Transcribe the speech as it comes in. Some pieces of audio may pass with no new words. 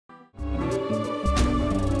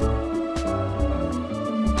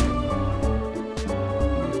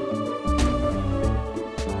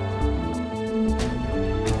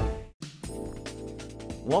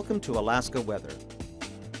Welcome to Alaska Weather,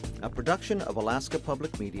 a production of Alaska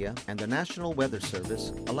Public Media and the National Weather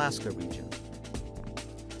Service, Alaska Region.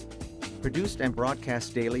 Produced and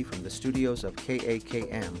broadcast daily from the studios of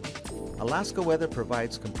KAKM, Alaska Weather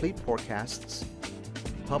provides complete forecasts,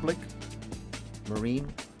 public, marine,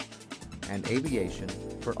 and aviation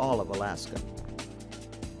for all of Alaska.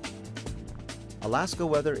 Alaska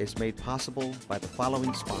Weather is made possible by the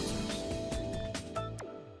following sponsors.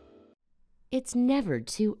 It's never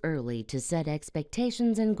too early to set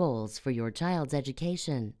expectations and goals for your child's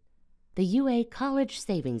education. The UA College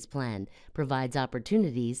Savings Plan provides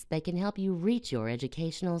opportunities that can help you reach your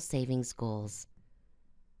educational savings goals.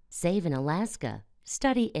 Save in Alaska.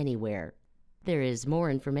 Study anywhere. There is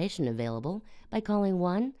more information available by calling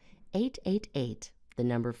 1-888, the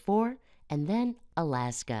number 4, and then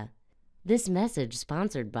Alaska. This message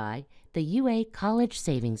sponsored by the UA College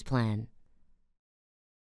Savings Plan.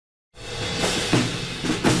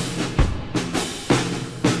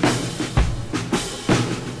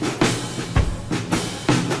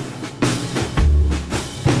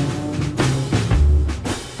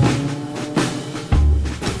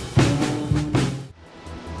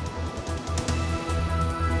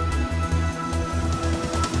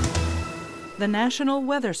 The National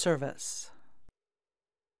Weather Service.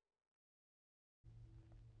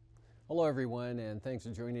 Hello everyone, and thanks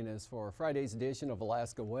for joining us for Friday's edition of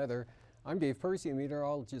Alaska Weather. I'm Dave Percy, a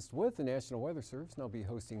meteorologist with the National Weather Service, and I'll be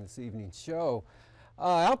hosting this evening's show.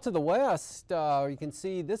 Out to the west, you can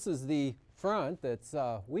see this is the front that's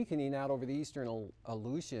weakening out over the eastern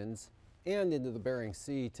Aleutians and into the Bering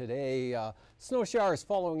Sea today. Snow showers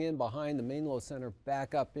following in behind the main low center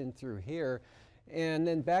back up in through here. And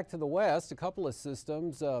then back to the west, a couple of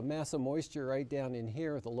systems, mass of moisture right down in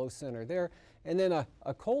here with the low center there, and then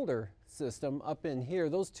a colder system up in here.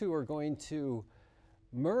 Those two are going to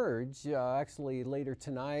merge actually later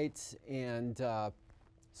tonight and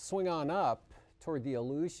swing on up toward the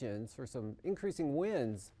Aleutians for some increasing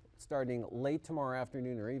winds starting late tomorrow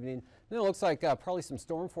afternoon or evening. And it looks like probably some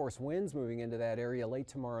storm force winds moving into that area late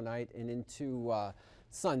tomorrow night and into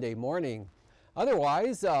Sunday morning.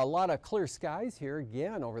 Otherwise, a lot of clear skies here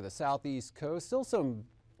again over the southeast coast. Still some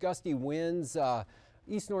gusty winds,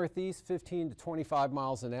 east-northeast 15 to 25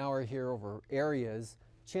 miles an hour here over areas,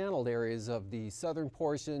 channeled areas of the southern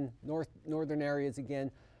portion, northern areas again,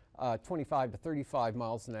 25 to 35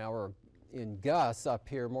 miles an hour in gusts up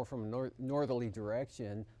here, more from a northerly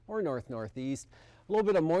direction or north-northeast. A little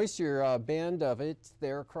bit of moisture band of it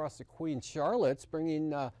there across the Queen Charlotte's,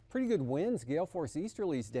 bringing pretty good winds, gale force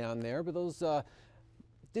easterlies down there, but those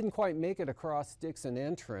didn't quite make it across Dixon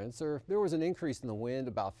Entrance. There was an increase in the wind,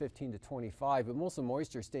 about 15 to 25, but most of the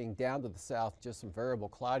moisture staying down to the south, just some variable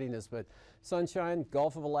cloudiness. But sunshine,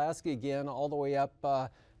 Gulf of Alaska again, all the way up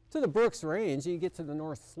to the Brooks Range. You get to the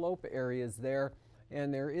North Slope areas there,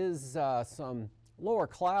 and there is some lower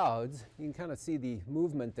clouds. You can kind of see the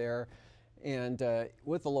movement there. And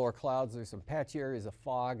with the lower clouds, there's some patchy areas of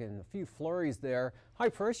fog and a few flurries there. High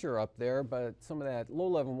pressure up there, but some of that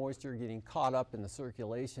low-level moisture getting caught up in the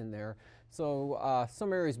circulation there. So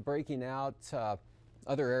some areas breaking out,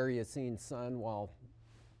 other areas seeing sun, while,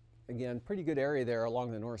 again, pretty good area there along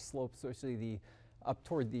the North Slope, especially up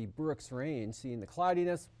toward the Brooks Range, seeing the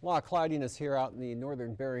cloudiness. A lot of cloudiness here out in the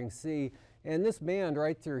northern Bering Sea. And this band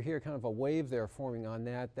right through here, kind of a wave there forming on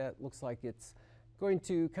that. That looks like it's going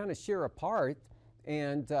to kind of shear apart,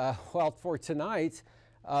 and well, for tonight,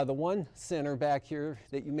 the one center back here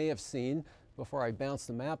that you may have seen before I bounce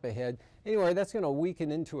the map ahead, anyway, that's going to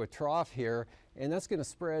weaken into a trough here, and that's going to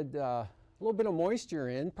spread a little bit of moisture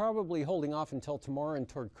in, probably holding off until tomorrow and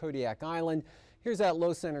toward Kodiak Island. Here's that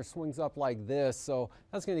low center swings up like this, so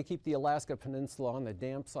that's going to keep the Alaska Peninsula on the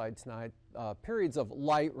damp side tonight. Periods of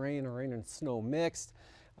light rain or rain and snow mixed.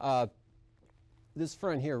 This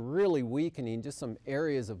front here really weakening, just some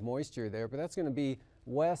areas of moisture there, but that's going to be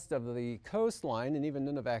west of the coastline and even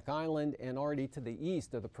Nunivak Island and already to the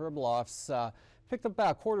east of the Pribilofs. Picked up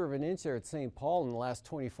about a quarter of an inch there at St. Paul in the last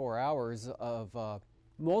 24 hours of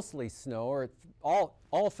mostly snow, or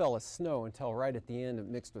all fell as snow until right at the end it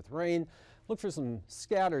mixed with rain. Look for some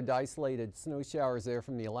scattered isolated snow showers there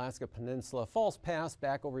from the Alaska Peninsula. Falls Pass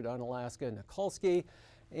back over to Unalaska and Nikolsky,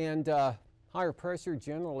 and higher pressure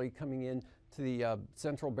generally coming in to the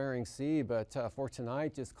central Bering Sea, but for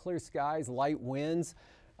tonight, just clear skies, light winds.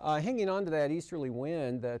 Hanging on to that easterly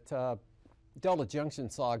wind that Delta Junction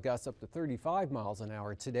saw gusts up to 35 miles an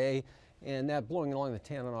hour today, and that blowing along the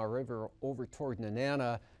Tanana River over toward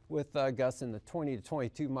Nenana. with gusts in the 20 to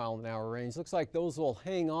 22 mile an hour range. Looks like those will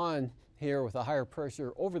hang on here with a higher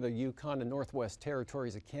pressure over the Yukon and Northwest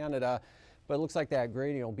Territories of Canada. But it looks like that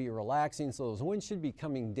gradient will be relaxing, so those winds should be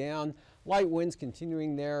coming down. Light winds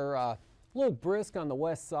continuing there, a little brisk on the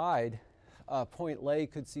west side. Point Lay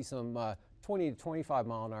could see some 20 to 25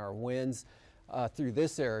 mile an hour winds through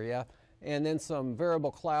this area. And then some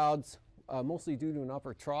variable clouds, mostly due to an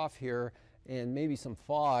upper trough here, and maybe some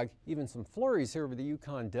fog, even some flurries here over the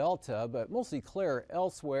Yukon Delta, but mostly clear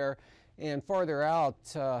elsewhere. And farther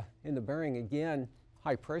out in the Bering, again,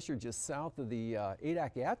 high pressure just south of the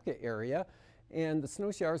Adak-Atka area. And the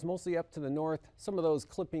snow showers mostly up to the north, some of those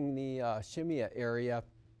clipping the Shimia area.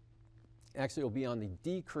 Actually will be on the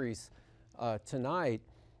decrease tonight.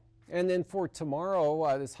 And then for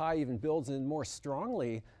tomorrow, this high even builds in more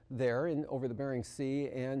strongly there over the Bering Sea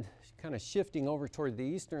and kind of shifting over toward the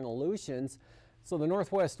eastern Aleutians. So the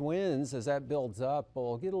northwest winds, as that builds up,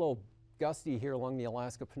 will get a little gusty here along the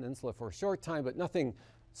Alaska Peninsula for a short time, but nothing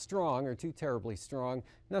strong or too terribly strong. And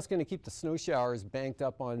that's going to keep the snow showers banked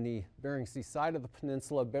up on the Bering Sea side of the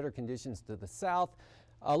peninsula, better conditions to the south.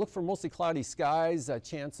 Look for mostly cloudy skies, a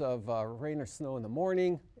chance of rain or snow in the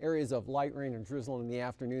morning, areas of light rain or drizzle in the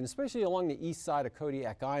afternoon, especially along the east side of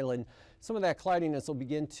Kodiak Island. Some of that cloudiness will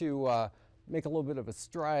begin to make a little bit of a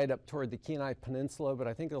stride up toward the Kenai Peninsula, but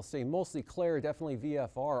I think it'll stay mostly clear, definitely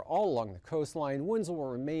VFR all along the coastline. Winds will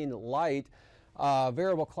remain light.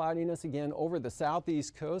 Variable cloudiness again over the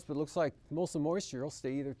southeast coast, but it looks like most of the moisture will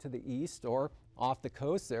stay either to the east or off the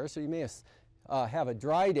coast there, so you may have a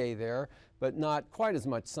dry day there, but not quite as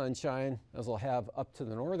much sunshine as we'll have up to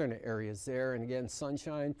the northern areas there. And again,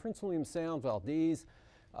 sunshine, Prince William Sound, Valdez,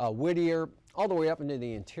 Whittier, all the way up into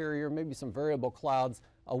the interior, maybe some variable clouds.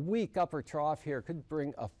 A weak upper trough here could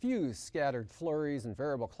bring a few scattered flurries and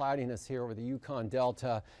variable cloudiness here over the Yukon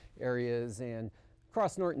Delta areas and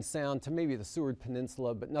across Norton Sound to maybe the Seward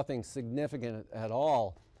Peninsula, but nothing significant at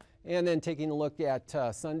all. And then taking a look at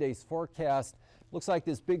Sunday's forecast, looks like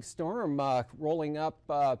this big storm rolling up.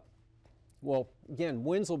 Well, again,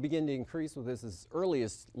 winds will begin to increase with this as early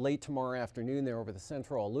as late tomorrow afternoon there over the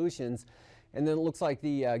central Aleutians. And then it looks like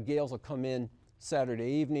the gales will come in Saturday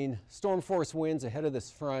evening. Storm force winds ahead of this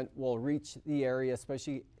front will reach the area,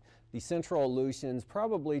 especially the central Aleutians,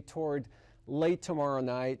 probably toward late tomorrow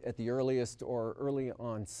night at the earliest or early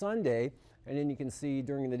on Sunday. And then you can see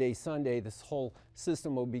during the day Sunday, this whole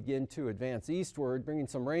system will begin to advance eastward, bringing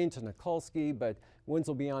some rain to Nikolsky, but winds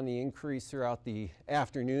will be on the increase throughout the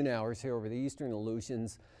afternoon hours here over the eastern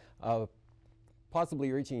Aleutians,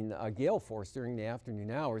 possibly reaching gale force during the afternoon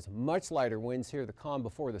hours. Much lighter winds here, the calm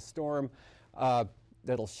before the storm.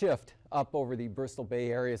 That'll shift up over the Bristol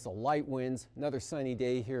Bay area, so light winds, another sunny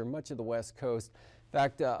day here, much of the west coast. In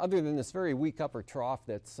fact, other than this very weak upper trough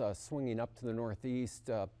that's swinging up to the northeast,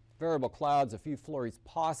 variable clouds, a few flurries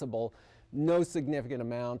possible, no significant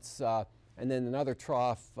amounts, and then another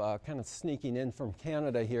trough kind of sneaking in from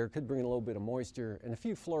Canada here could bring a little bit of moisture and a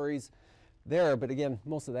few flurries there, but again,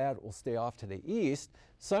 most of that will stay off to the east.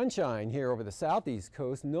 Sunshine here over the southeast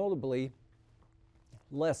coast, notably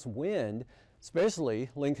less wind, especially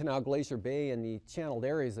Lynn Canal, Glacier Bay, and the channeled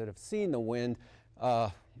areas that have seen the wind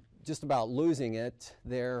just about losing it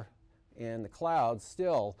there, and the clouds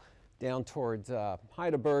still down towards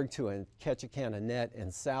Heidelberg to Ketchikan, Net,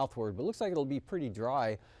 and southward. But it looks like it'll be pretty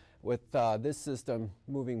dry with this system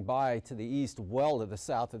moving by to the east, well to the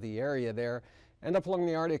south of the area there. And up along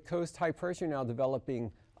the Arctic coast, high pressure now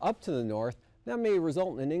developing up to the north. That may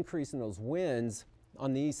result in an increase in those winds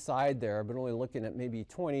on the east side there, but only looking at maybe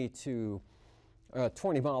 20 to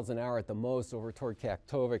 20 miles an hour at the most over toward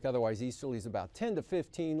Kaktovik. Otherwise, easterlies about 10 to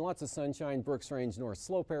 15. Lots of sunshine, Brooks Range, North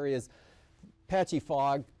Slope areas. Patchy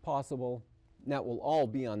fog possible. And that will all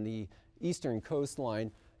be on the eastern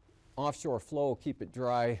coastline. Offshore flow will keep it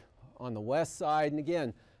dry on the west side. And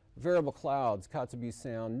again, variable clouds, Kotzebue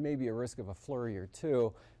Sound, maybe a risk of a flurry or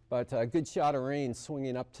two. But a good shot of rain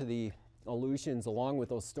swinging up to the Aleutians along with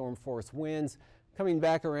those storm force winds. Coming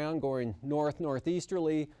back around, going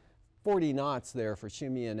northeasterly. 40 knots there for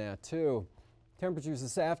Shimei and Attu. Temperatures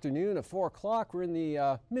this afternoon at 4 o'clock, we're in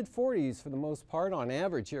the mid-40s for the most part on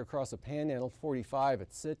average here across the Panhandle, 45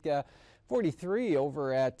 at Sitka, 43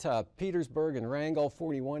 over at Petersburg and Wrangell,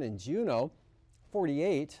 41 in Juneau,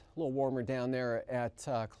 48, a little warmer down there at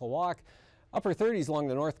Klawock. Upper 30s along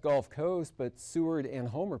the North Gulf Coast, but Seward and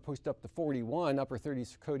Homer pushed up to 41, upper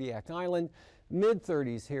 30s for Kodiak Island,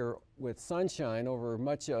 mid-30s here with sunshine over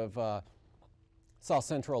much of South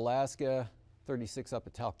Central Alaska, 36 up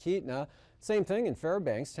at Talkeetna. Same thing in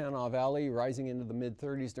Fairbanks, Tanana Valley rising into the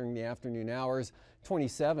mid-30s during the afternoon hours,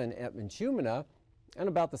 27 at Minchumina. and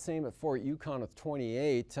about the same at Fort Yukon with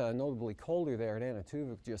 28, notably colder there at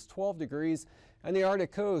Anatuvik, just 12 degrees, and the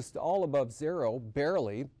Arctic coast all above zero,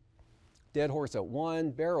 barely. Dead Horse at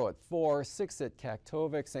 1, Barrow at 4, 6 at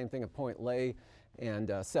Kaktovik, same thing at Point Lay, and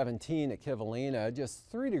 17 at Kivalina. Just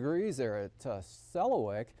 3 degrees there at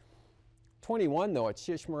Selawik. 21 though at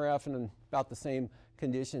Shishmaref, and about the same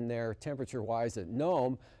condition there temperature-wise at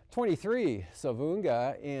Nome. 23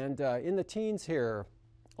 Savunga, and in the teens here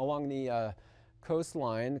along the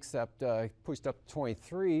coastline, except pushed up to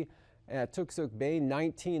 23 at Tuksuk Bay,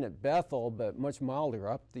 19 at Bethel, but much milder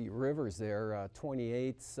up the rivers there,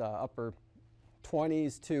 28s, upper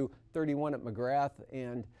 20s to 31 at McGrath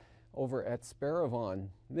and over at Sparravon.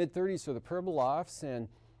 Mid-30s for the Pribilofs and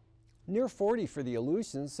near 40 for the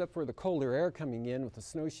Aleutians, except for the colder air coming in with the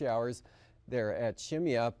snow showers there at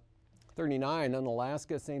Shimia. 39 on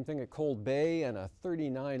Alaska, same thing at Cold Bay, and a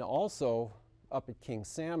 39 also up at King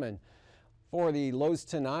Salmon. For the lows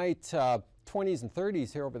tonight, 20s and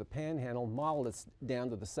 30s here over the Panhandle, mildest down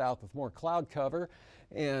to the south with more cloud cover,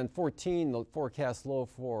 and 14 the forecast low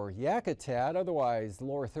for Yakutat, otherwise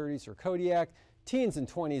lower 30s for Kodiak, teens and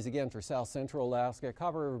 20s again for south central Alaska,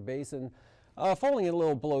 Copper River Basin, falling in a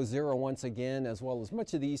little below zero once again, as well as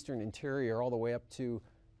much of the eastern interior all the way up to,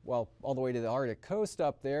 well, all the way to the Arctic coast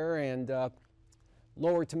up there, and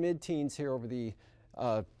lower to mid-teens here over the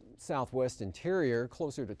southwest interior,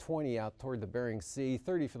 closer to 20 out toward the Bering Sea,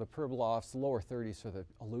 30 for the Pribilofs, lower 30s for the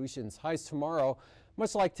Aleutians. Highs tomorrow,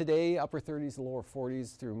 much like today, upper 30s, lower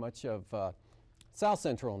 40s through much of south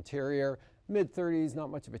central interior, mid 30s,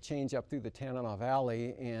 not much of a change up through the Tanana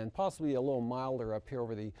Valley, and possibly a little milder up here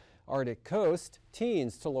over the Arctic coast.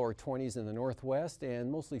 Teens to lower 20s in the northwest,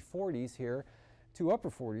 and mostly 40s here to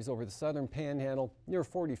upper 40s over the southern Panhandle, near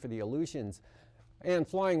 40 for the Aleutians. And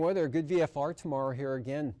flying weather, good VFR tomorrow here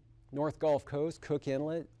again. North Gulf Coast, Cook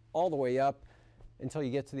Inlet, all the way up until you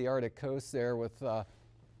get to the Arctic coast there with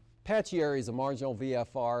patchy areas of marginal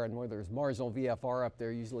VFR, and where there's marginal VFR up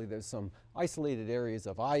there, usually there's some isolated areas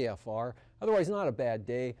of IFR. Otherwise, not a bad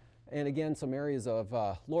day. And again, some areas of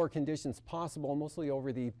lower conditions possible, mostly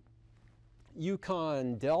over the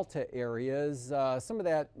Yukon Delta areas. Some of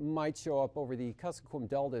that might show up over the Kuskokwim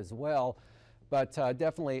Delta as well. But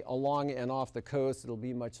definitely along and off the coast, it'll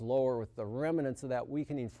be much lower with the remnants of that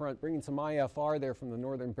weakening front, bringing some IFR there from the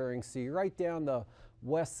northern Bering Sea right down the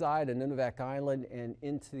west side of Nunivak Island and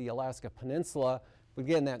into the Alaska Peninsula. But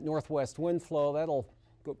again, that northwest wind flow, that'll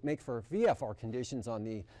make for VFR conditions on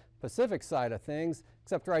the Pacific side of things,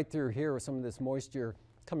 except right through here with some of this moisture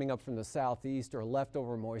coming up from the southeast or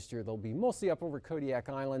leftover moisture. They'll be mostly up over Kodiak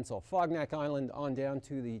Island, so Fognak Island on down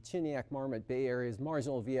to the Chiniak Marmot Bay areas,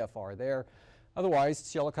 marginal VFR there. Otherwise,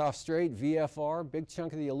 Shelikof Strait, VFR, big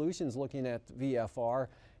chunk of the Aleutians looking at VFR,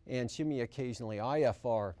 and Shimmy occasionally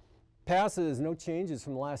IFR. Passes, no changes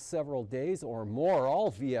from the last several days or more, all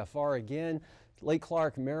VFR again. Lake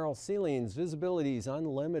Clark, Merrill, Sealines, visibilities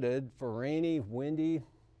unlimited for rainy, windy,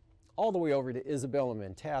 all the way over to Isabel and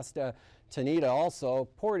Mentasta. Tanita also,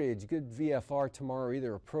 Portage, good VFR tomorrow,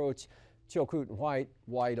 either approach, Chilkoot and White,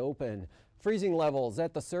 wide open. Freezing levels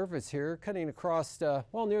at the surface here, cutting across,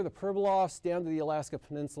 well, near the Pribilofs, down to the Alaska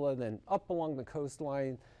Peninsula, then up along the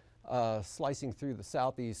coastline, slicing through the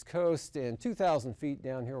southeast coast, and 2,000 feet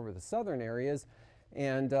down here over the southern areas.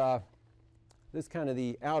 And this kind of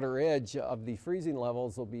the outer edge of the freezing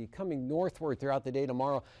levels will be coming northward throughout the day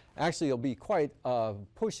tomorrow. Actually, it'll be quite a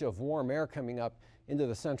push of warm air coming up into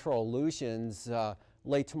the central Aleutians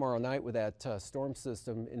late tomorrow night with that storm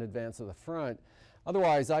system in advance of the front.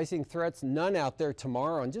 Otherwise, icing threats, none out there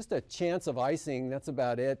tomorrow, and just a chance of icing, that's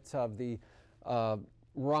about it, of the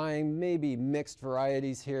rime, maybe mixed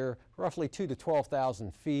varieties here, roughly 2 to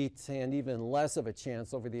 12,000 feet, and even less of a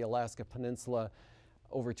chance over the Alaska Peninsula,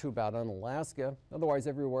 over to about Unalaska. Otherwise,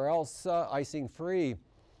 everywhere else, icing free.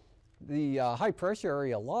 The high pressure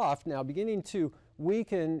area aloft now beginning to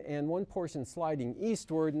weaken, and one portion sliding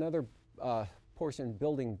eastward, another portion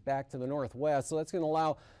building back to the northwest, so that's going to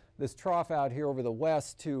allow this trough out here over the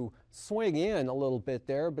west to swing in a little bit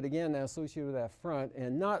there, but again, associated with that front,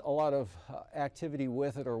 and not a lot of activity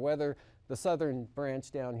with it or weather. The southern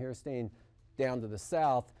branch down here staying down to the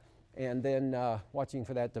south, and then watching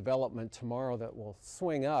for that development tomorrow that will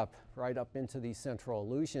swing up right up into the central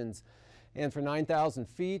Aleutians. And for 9,000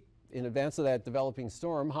 feet, in advance of that developing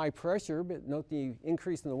storm, high pressure, but note the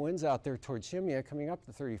increase in the winds out there toward Shimia coming up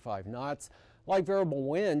to 35 knots. Light variable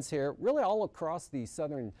winds here, really all across the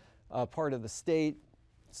southern part of the state.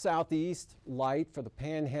 Southeast, light for the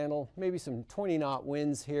Panhandle, maybe some 20-knot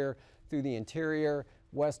winds here through the interior.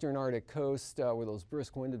 Western Arctic coast, where those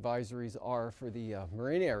brisk wind advisories are for the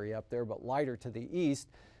marine area up there, but lighter to the east.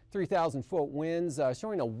 3,000-foot winds,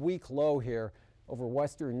 showing a weak low here over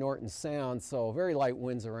western Norton Sound, so very light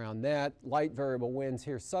winds around that. Light variable winds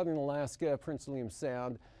here, southern Alaska, Prince William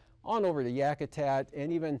Sound, on over to Yakutat,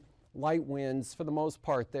 and even light winds for the most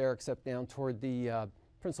part there, except down toward the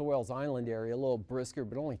Prince of Wales Island area, a little brisker,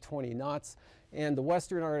 but only 20 knots. And the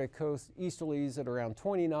western Arctic coast, easterlies at around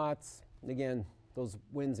 20 knots. And again, those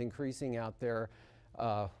winds increasing out there.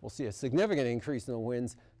 We'll see a significant increase in the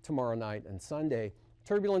winds tomorrow night and Sunday.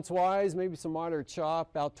 Turbulence-wise, maybe some moderate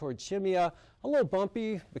chop out toward Shimia. A little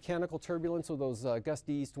bumpy mechanical turbulence with those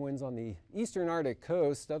gusty east winds on the eastern Arctic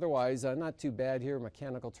coast. Otherwise, not too bad here.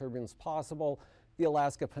 Mechanical turbulence possible. The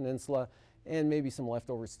Alaska Peninsula, and maybe some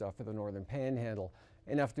leftover stuff for the northern panhandle.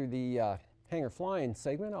 And after the hangar flying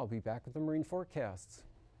segment, I'll be back with the marine forecasts.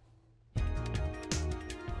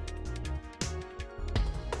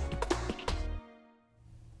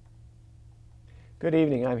 Good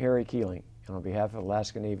evening, I'm Harry Keeling, and on behalf of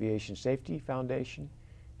Alaskan Aviation Safety Foundation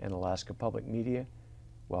and Alaska Public Media,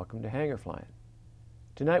 welcome to Hangar Flying.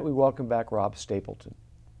 Tonight we welcome back Rob Stapleton.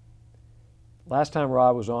 Last time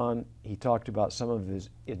Rob was on, he talked about some of his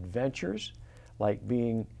adventures, like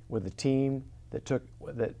being with a team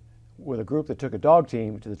with a group that took a dog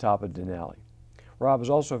team to the top of Denali. Rob is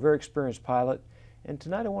also a very experienced pilot, and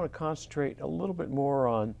tonight I want to concentrate a little bit more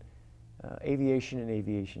on aviation and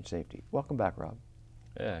aviation safety. Welcome back, Rob.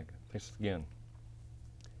 Yeah, thanks again.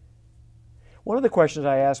 One of the questions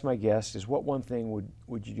I ask my guests is, what one thing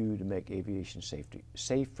would you do to make aviation safety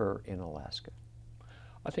safer in Alaska?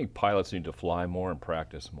 I think pilots need to fly more and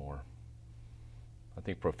practice more. I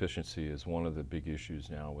think proficiency is one of the big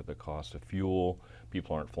issues now with the cost of fuel.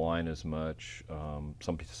 People aren't flying as much.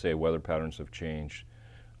 Some people say weather patterns have changed.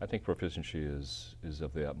 I think proficiency is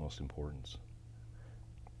of the utmost importance.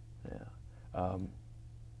 Yeah.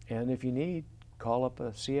 And if you need, call up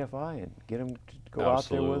a CFI and get them to go out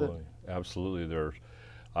there with it. Absolutely.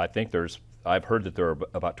 I've heard that there are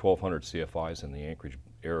about 1,200 CFIs in the Anchorage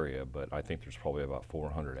area, but I think there's probably about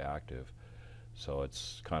 400 active. So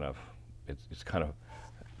it's kind of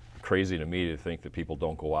crazy to me to think that people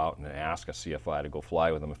don't go out and ask a CFI to go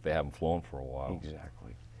fly with them if they haven't flown for a while.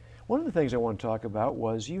 Exactly. One of the things I want to talk about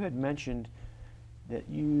was you had mentioned that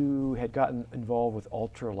you had gotten involved with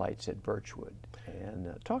ultralights at Birchwood, and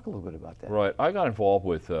talk a little bit about that. Right. I got involved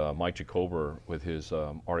with Mike Jacober with his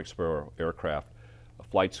Arctic Sparrow aircraft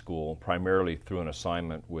flight school, primarily through an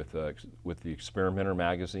assignment with the Experimenter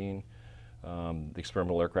magazine, the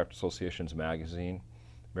Experimental Aircraft Association's magazine.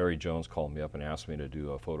 Mary Jones called me up and asked me to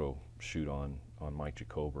do a photo shoot on Mike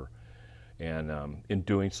Jacober. And in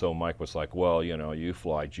doing so, Mike was like, well, you know, you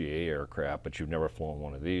fly GA aircraft, but you've never flown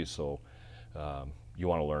one of these, so you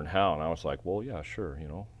want to learn how? And I was like, well, yeah, sure, you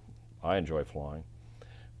know, I enjoy flying.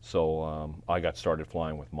 So I got started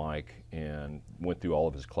flying with Mike and went through all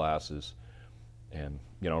of his classes. And,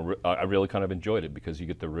 you know, I really kind of enjoyed it because you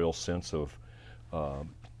get the real sense of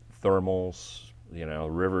thermals, you know,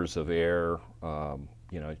 rivers of air,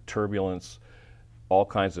 you know, turbulence, all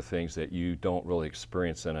kinds of things that you don't really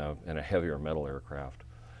experience in a heavier metal aircraft.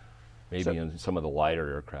 Maybe in some of the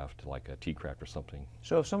lighter aircraft, like a T-Craft or something.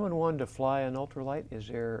 So if someone wanted to fly an ultralight, is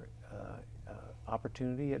there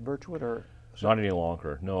opportunity at Birchwood? Or not any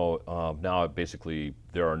longer, no. Now basically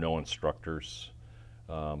there are no instructors.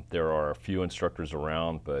 There are a few instructors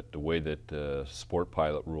around, but the way that the sport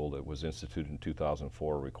pilot rule that was instituted in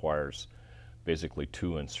 2004 requires basically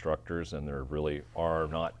 2 instructors, and there really are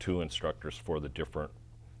not 2 instructors for the different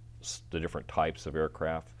types of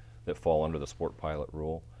aircraft that fall under the sport pilot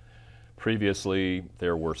rule. Previously,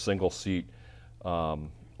 there were single-seat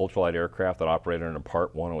ultralight aircraft that operated under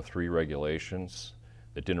Part 103 regulations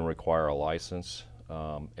that didn't require a license,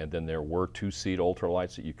 and then there were 2-seat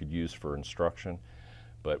ultralights that you could use for instruction.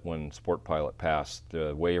 But when Sport Pilot passed,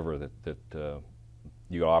 the waiver that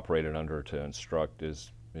you operated under to instruct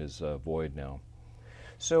is void now.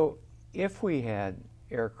 So if we had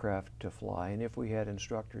aircraft to fly and if we had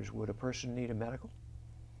instructors, would a person need a medical?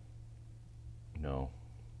 No,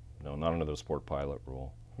 not under the Sport Pilot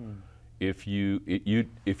rule. If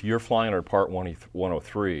you're flying under Part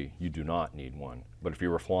 103, you do not need one. But if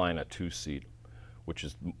you were flying a 2-seat, which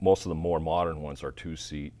is most of the more modern ones are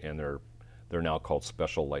 2-seat, and they're now called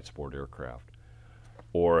special light sport aircraft.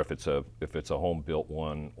 Or if it's a home-built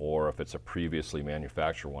one, or if it's a previously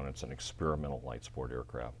manufactured one, it's an experimental light sport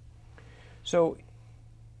aircraft. So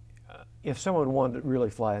if someone wanted to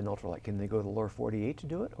really fly an ultralight, can they go to the lower 48 to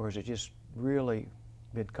do it, or is it just really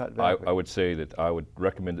been cut back? I would say that I would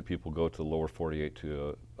recommend that people go to the lower 48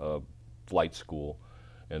 to a flight school,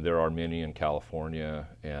 and there are many in California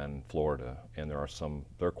and Florida, and there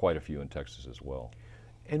are quite a few in Texas as well.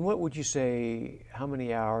 And what would you say, how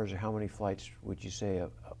many hours or how many flights would you say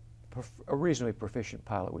a reasonably proficient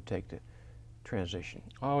pilot would take to transition?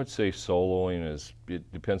 I would say soloing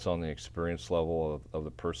it depends on the experience level of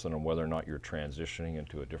the person and whether or not you're transitioning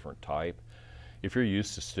into a different type. If you're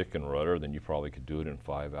used to stick and rudder, then you probably could do it in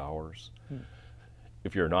 5 hours.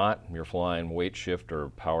 If you're not, you're flying weight shift or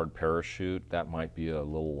powered parachute, that might be a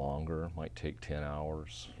little longer, might take 10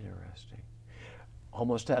 hours. Interesting.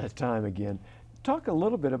 Almost out of time again. Talk a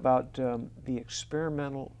little bit about the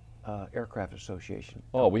Experimental Aircraft Association.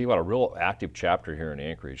 Oh, we've got a real active chapter here in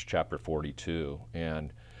Anchorage, Chapter 42,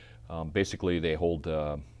 and basically they hold,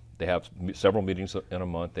 they have several meetings in a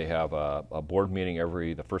month. They have a board meeting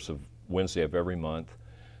the first of Wednesday of every month.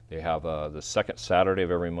 They have the second Saturday of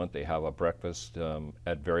every month. They have a breakfast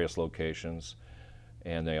at various locations,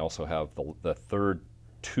 and they also have the third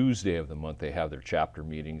Tuesday of the month. They have their chapter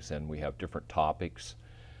meetings, and we have different topics,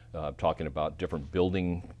 talking about different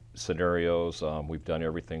building scenarios. We've done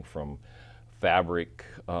everything from fabric,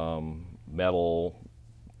 metal,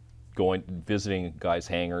 visiting guys'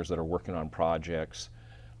 hangars that are working on projects.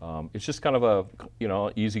 It's just kind of a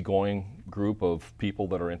easygoing group of people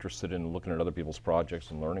that are interested in looking at other people's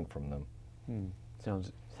projects and learning from them.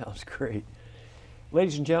 Sounds great.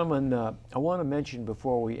 Ladies and gentlemen, I want to mention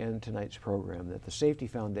before we end tonight's program that the Safety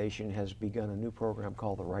Foundation has begun a new program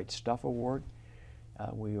called the Right Stuff Award.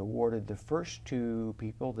 We awarded the first 2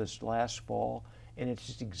 people this last fall, and it's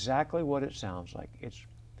just exactly what it sounds like. It's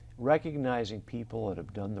recognizing people that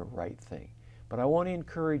have done the right thing. But I want to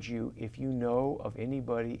encourage you, if you know of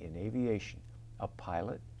anybody in aviation, a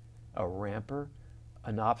pilot, a ramper,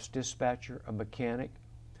 an ops dispatcher, a mechanic,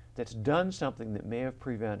 that's done something that may have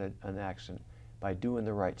prevented an accident by doing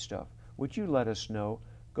the right stuff, would you let us know?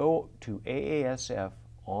 Go to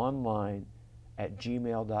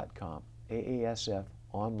aasfonline@gmail.com,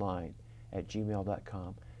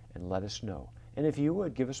 aasfonline@gmail.com, and let us know. And if you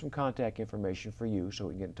would, give us some contact information for you so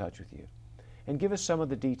we can get in touch with you. And give us some of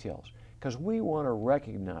the details, because we want to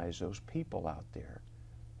recognize those people out there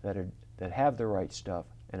that have the right stuff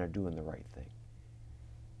and are doing the right thing.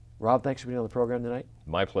 Rob, thanks for being on the program tonight.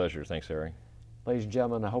 My pleasure. Thanks, Harry. Ladies and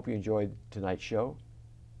gentlemen, I hope you enjoyed tonight's show.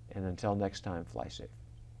 And until next time, fly safe.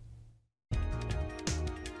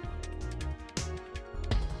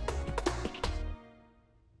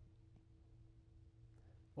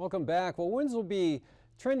 Welcome back. Well, winds will be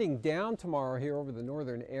trending down tomorrow here over the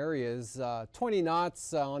northern areas. 20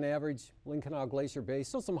 knots on average, Lynn Canal Glacier Bay.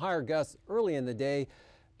 Still some higher gusts early in the day,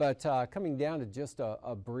 but coming down to just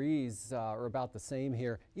a breeze or about the same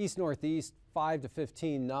here. East-northeast, 5 to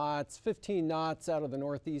 15 knots. 15 knots out of the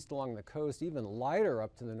northeast along the coast, even lighter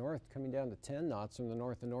up to the north, coming down to 10 knots from the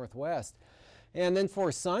north and northwest. And then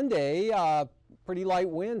for Sunday, pretty light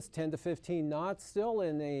winds, 10 to 15 knots, still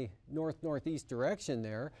in a north-northeast direction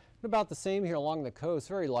there. About the same here along the coast,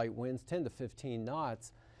 very light winds, 10 to 15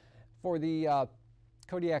 knots. For the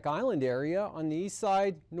Kodiak Island area on the east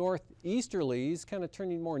side, northeasterlies, kind of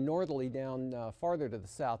turning more northerly down farther to the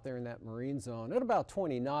south there in that marine zone. At about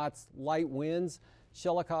 20 knots, light winds.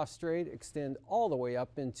 Shelikof Strait extend all the way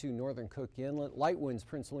up into northern Cook Inlet. Light winds,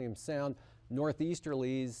 Prince William Sound,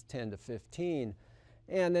 northeasterlies 10 to 15.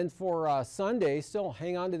 And then for Sunday, still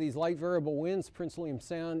hang on to these light variable winds, Prince William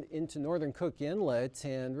Sound into northern Cook Inlet,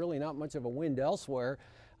 and really not much of a wind elsewhere.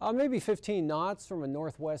 Maybe 15 knots from a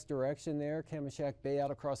northwest direction there, Kamishak Bay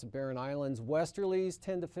out across the Barren Islands. Westerlies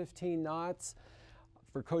 10 to 15 knots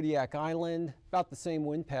for Kodiak Island. About the same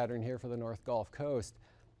wind pattern here for the North Gulf Coast.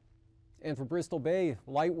 And for Bristol Bay,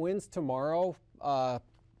 light winds tomorrow,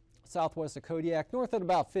 southwest of Kodiak, north at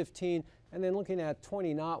about 15, and then looking at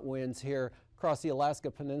 20-knot winds here across the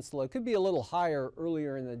Alaska Peninsula. It could be a little higher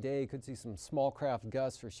earlier in the day. Could see some small craft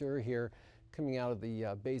gusts for sure here coming out of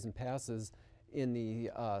the bays and passes in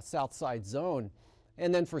the south side zone.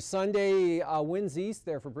 And then for Sunday, winds east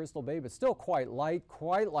there for Bristol Bay, but still quite light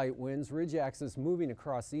winds. Ridge axis moving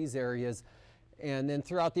across these areas. And then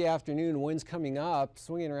throughout the afternoon, winds coming up,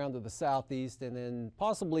 swinging around to the southeast, and then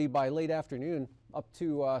possibly by late afternoon up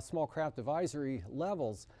to small craft advisory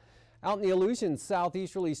levels. Out in the Aleutians,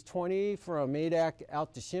 southeasterlies 20 from Adak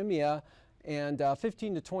out to Shemya, and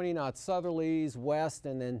 15 to 20 knot southerlies west,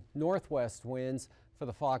 and then northwest winds for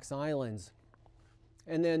the Fox Islands.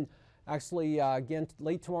 And then actually, again,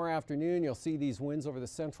 late tomorrow afternoon, you'll see these winds over the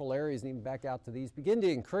central areas and even back out to these begin to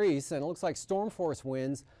increase. And it looks like storm force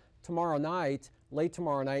winds tomorrow night, late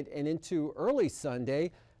tomorrow night, and into early Sunday.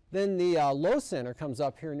 Then the low center comes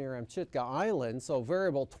up here near Amchitka Island, so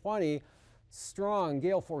variable 20, strong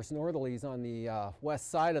gale force northerlies on the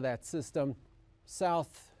west side of that system,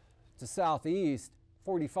 south to southeast,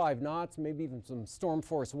 45 knots, maybe even some storm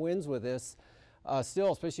force winds with this.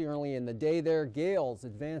 still, especially early in the day there. Gales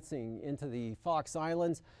advancing into the Fox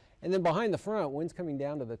Islands. And then behind the front, winds coming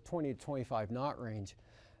down to the 20 to 25 knot range.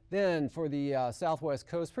 Then for the southwest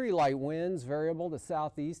coast, pretty light winds, variable to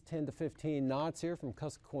southeast, 10 to 15 knots here from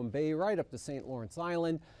Kuskokwim Bay right up to St. Lawrence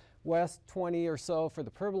Island. West 20 or so for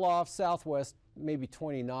the Pribilof, southwest maybe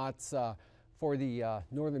 20 knots for the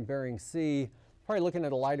northern Bering Sea. Probably looking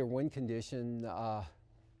at a lighter wind condition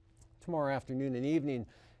tomorrow afternoon and evening.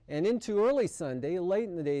 And into early Sunday, late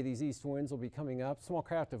in the day, these east winds will be coming up. Small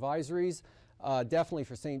craft advisories, definitely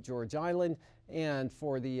for St. George Island. And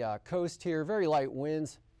for the coast here, very light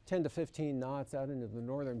winds, 10 to 15 knots out into the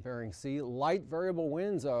northern Bering Sea. Light variable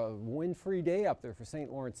winds, a wind-free day up there for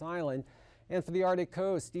St. Lawrence Island. And for the Arctic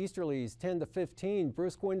coast, easterlies 10 to 15,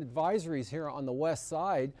 brisk wind advisories here on the west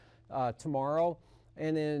side tomorrow,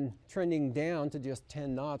 and then trending down to just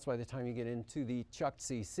 10 knots by the time you get into the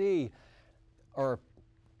Chukchi Sea, or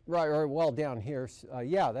well down here,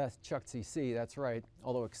 yeah, that's Chukchi Sea, that's right,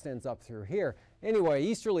 although it extends up through here. Anyway,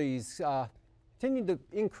 easterlies tending to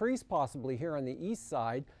increase possibly here on the east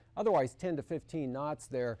side, otherwise 10 to 15 knots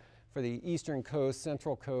there for the eastern coast,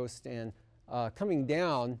 central coast, and coming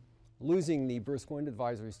down, losing the brisk wind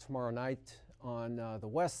advisories tomorrow night on the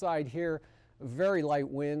west side here. Very light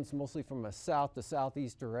winds, mostly from a south to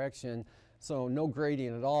southeast direction, so no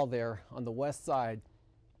gradient at all there on the west side.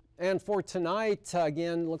 And for tonight,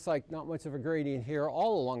 again, looks like not much of a gradient here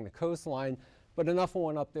all along the coastline, but enough of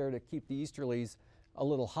one up there to keep the easterlies a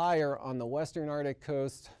little higher on the western Arctic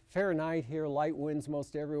coast. Fair night here, light winds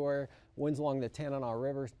most everywhere. Winds along the Tanana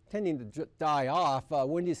River tending to die off.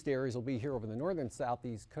 Windiest areas will be here over the northern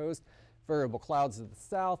southeast coast. Variable clouds to the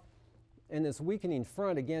south. And this weakening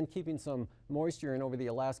front, again, keeping some moisture in over the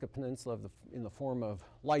Alaska Peninsula in the form of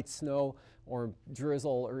light snow or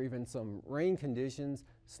drizzle or even some rain conditions.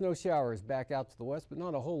 Snow showers back out to the west, but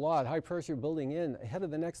not a whole lot. High pressure building in ahead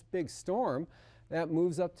of the next big storm that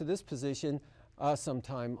moves up to this position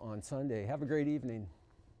sometime on Sunday. Have a great evening.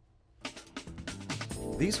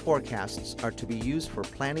 These forecasts are to be used for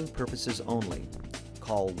planning purposes only.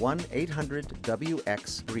 Call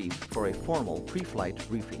 1-800-WX-BRIEF for a formal pre-flight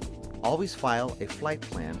briefing. Always file a flight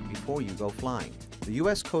plan before you go flying. The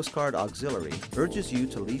U.S. Coast Guard Auxiliary urges you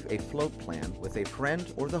to leave a float plan with a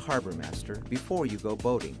friend or the harbor master before you go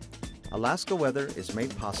boating. Alaska Weather is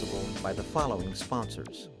made possible by the following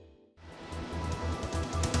sponsors.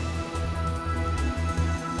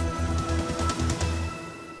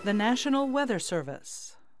 The National Weather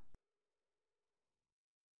Service.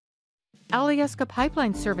 Alyeska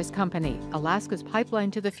Pipeline Service Company, Alaska's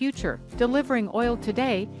pipeline to the future, delivering oil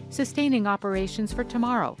today, sustaining operations for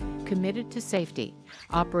tomorrow, committed to safety,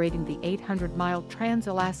 operating the 800-mile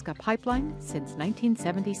Trans-Alaska Pipeline since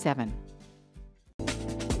 1977.